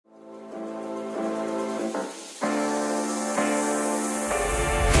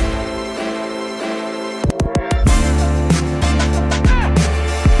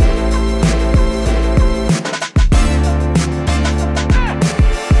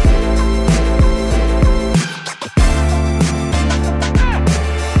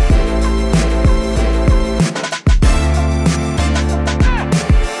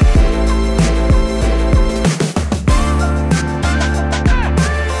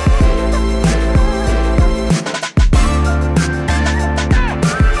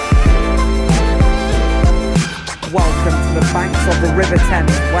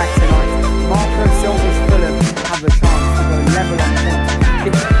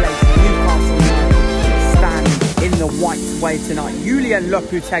away tonight. Julian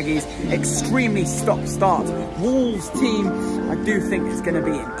Lopetegui's extremely stop-start. Wolves team, I do think it's going to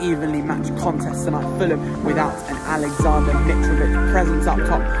be an evenly matched contest tonight. Fulham without an Alexander Mitrovic presence up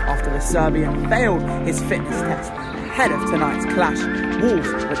top after the Serbian failed his fitness test ahead of tonight's clash. Wolves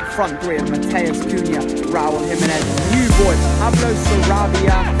with the front three of Mateus Cunha, Raul Jimenez, new boy Pablo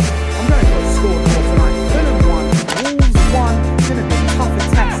Sarabia. I'm going for a score for tonight. Fulham 1, Wolves 1. It's going to be a tougher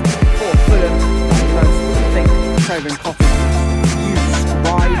test for Fulham. Most would think Tobin Cottage few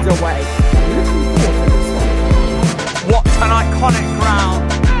strides away. Looking forward to this one. What an iconic ground.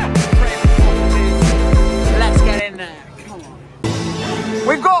 Let's get in there. Come on.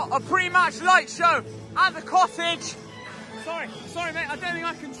 We've got a pre-match light show at the cottage. Sorry mate, I don't think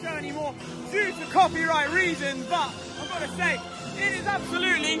I can show anymore due to copyright reasons, but I've got to say, it is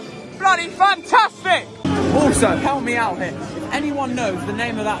absolutely bloody fantastic. Also, help me out here. If anyone knows the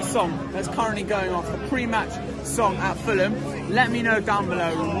name of that song that's currently going off, the pre-match song at Fulham, let me know down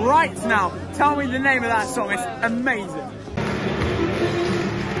below right now. Tell me the name of that song, it's amazing.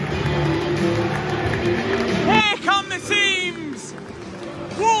 Here come the teams!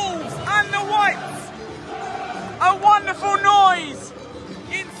 Wolves and the Whites! A wonderful noise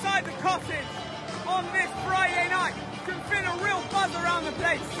inside the cottage on this Friday night. You can feel a real buzz around the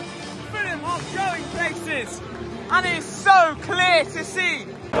place. Fulham are going places, and it is so clear to see.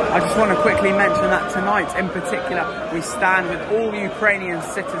 I just want to quickly mention that tonight in particular, we stand with all Ukrainian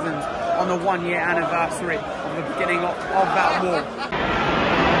citizens on the 1-year anniversary of the beginning of that war.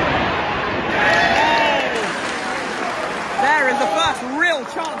 There is the first real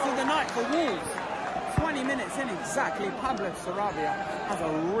chance of the night for Wolves. 20 minutes in exactly, Pablo Sarabia has a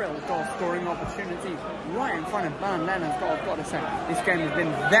real goal-scoring opportunity right in front of Bernd Lennon's goal. I've got to say, this game has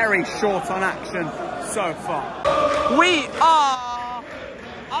been very short on action so far. We are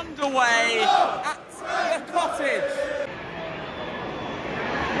underway at the cottage.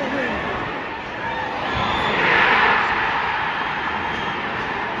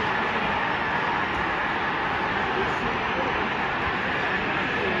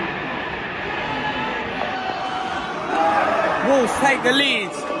 Wolves take the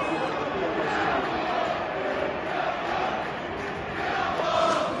lead.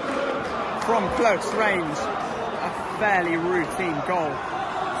 From close range, a fairly routine goal.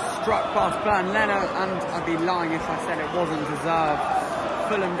 Struck past Bernd Leno, and I'd be lying if I said it wasn't deserved.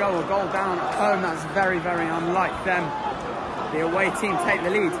 Fulham goal down at home, that's very, very unlike them. The away team take the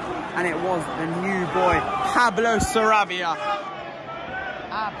lead, and it was the new boy, Pablo Sarabia.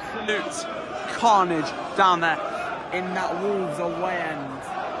 Absolute carnage down there in that Wolves away end.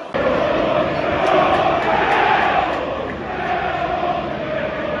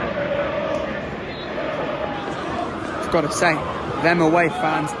 I've got to say, them away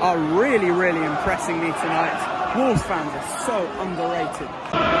fans are really, really impressing me tonight. Wolves fans are so underrated.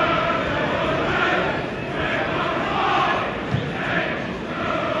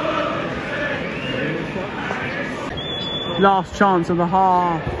 Last chance of the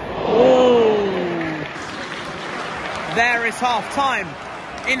half. Oh! There is half time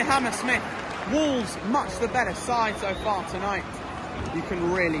in Hammersmith. Wolves much the better side so far tonight. You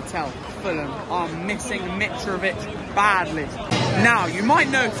can really tell Fulham are missing Mitrovic badly. Now, you might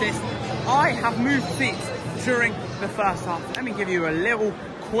notice I have moved seats during the first half. Let me give you a little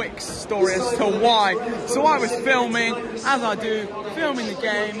quick story as to why. So I was filming, as I do, filming the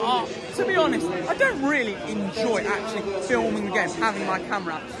game. To be honest, I don't really enjoy actually filming the game, having my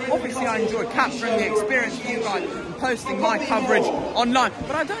camera out. Obviously, I enjoy capturing the experience for you guys and posting my coverage online,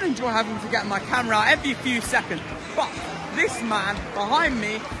 but I don't enjoy having to get my camera out every few seconds. But this man behind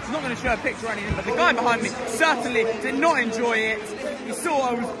me, I'm not going to show a picture or anything, but the guy behind me certainly did not enjoy it. He saw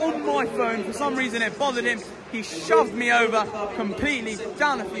I was on my phone, for some reason it bothered him. He shoved me over completely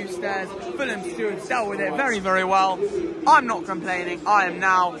down a few stairs. Fulham stewards dealt with it very, very well. I'm not complaining. I am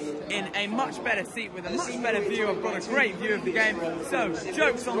now in a much better seat with a much better view. I've got a great view of the game. So,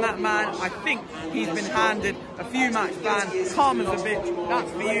 jokes on that man. I think he's been handed a few match bans. Calm as a bitch.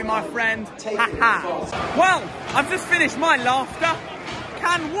 That's for you, my friend. Ha ha. Well, I've just finished my laughter.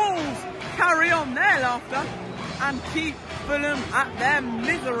 Can Wolves carry on their laughter and keep Fulham at their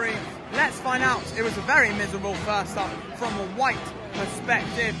misery? Let's find out. It was a very miserable first half from a white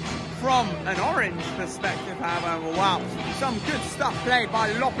perspective. From an orange perspective, however, wow. Some good stuff played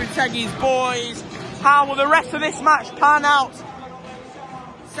by Lopetegui's boys. How will the rest of this match pan out?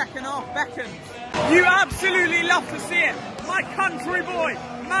 Second half beckons. You absolutely love to see it. My country boy,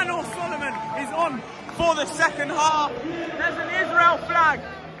 Manor Solomon, is on for the second half. There's an Israel flag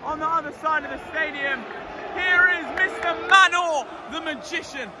on the other side of the stadium. Here is Mr. Manor, the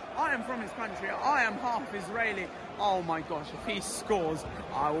magician. I am from his country. I am half Israeli. Oh my gosh, if he scores,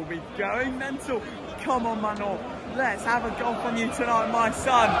 I will be going mental. Come on, Manor. Let's have a goal from you tonight, my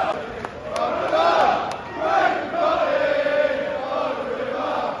son.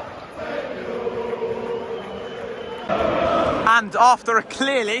 And after a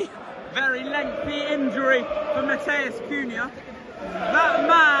clearly very lengthy injury for Mateus Cunha, that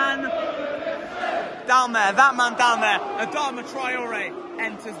man down there, Adama Traore,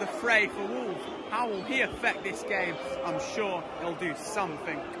 enters the fray for Wolves. How will he affect this game? I'm sure he'll do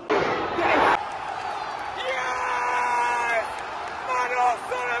something. Yes! Manor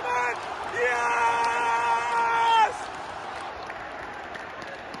Solomon! Yes!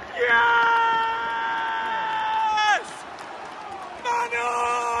 Yes!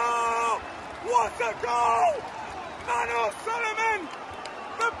 Manor! What a goal! Manor Solomon!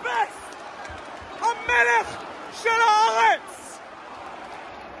 The best! המלך של הארץ!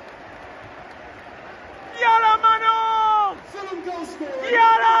 יאללה מנור!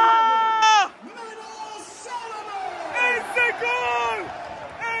 יאללה! מנור סולומון! איזה גול!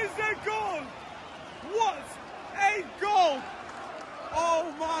 איזה גול! What a goal! Oh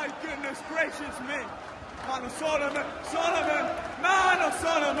my goodness gracious me! Manor Solomon! Manor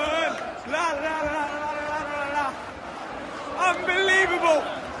Solomon! La la la la la la la! Unbelievable!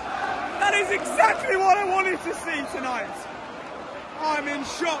 That is exactly what I wanted to see tonight. I'm in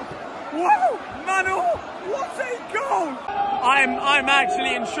shock. Wow, Manor, what a goal! I'm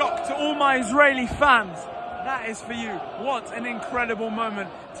actually in shock to all my Israeli fans. That is for you. What an incredible moment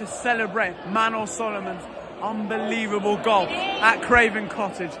to celebrate Manor Solomon's unbelievable goal at Craven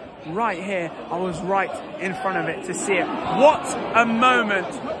Cottage. Right here, I was right in front of it to see it. What a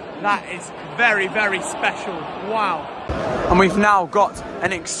moment. That is very, very special. Wow. And we've now got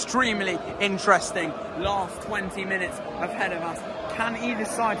an extremely interesting last 20 minutes ahead of us. Can either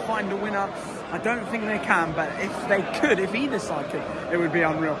side find a winner? I don't think they can, but if they could, if either side could, it would be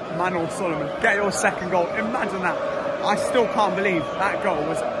unreal. Manor Solomon, get your second goal. Imagine that. I still can't believe that goal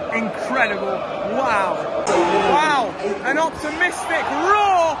was incredible. Wow. Wow. An optimistic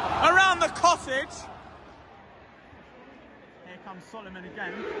roar around the cottage. Here comes Solomon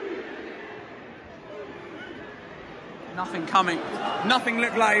again. Nothing coming. Nothing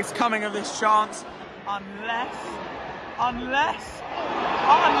looked like it's coming of this chance. Unless.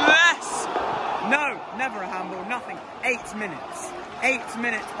 No, never a handball, nothing. 8 minutes. 8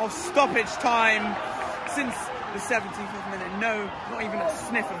 minutes of stoppage time since the 75th minute. No, not even a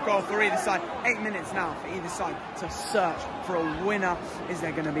sniff of goal for either side. 8 minutes now for either side to search for a winner. Is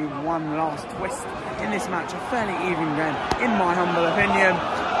there going to be one last twist in this match? A fairly even game, in my humble opinion.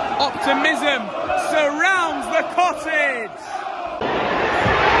 Optimism surrounds the cottage.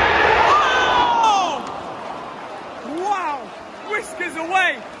 Oh! Wow! Whiskers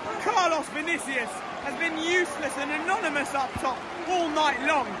away. Carlos Vinicius has been useless and anonymous up top all night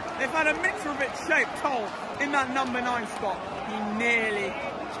long. They've had a Mitrovic-shaped hole in that number 9 spot. He nearly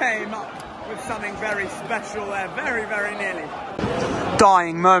came up with something very special there. Very, very nearly.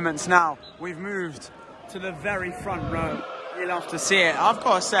 Dying moments now. We've moved to the very front row. You'll have to see it. I've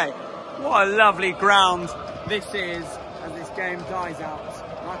got to say, what a lovely ground this is as this game dies out.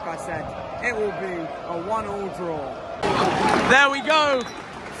 Like I said, it will be a 1-1 draw. There we go.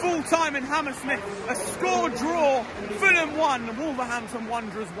 Full time in Hammersmith. A score draw. Fulham 1, Wolverhampton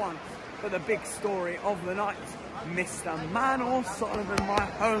Wanderers 1. But the big story of the night, Mr. Manor Solomon, my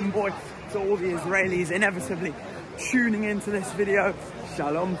homeboy. To all the Israelis inevitably tuning into this video.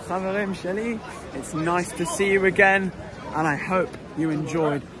 Shalom, חברים שלי. It's nice to see you again. And I hope you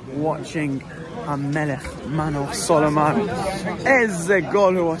enjoyed watching המלך מנור סולומון. איזה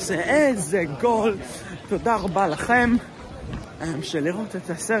גול הוא עושה, איזה גול. תודה רבה לכם שלראות את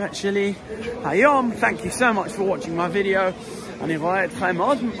הסרט שלי היום. Thank you so much for watching my video. אני רואה אתכם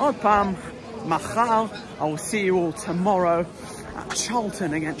עוד פעם מחר. I will see you all tomorrow at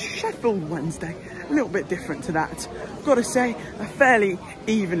Charlton against Sheffield Wednesday. A little bit different to that. Got to say, a fairly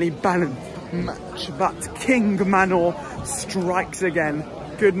evenly balanced match, but King Manor strikes again.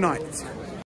 Good night.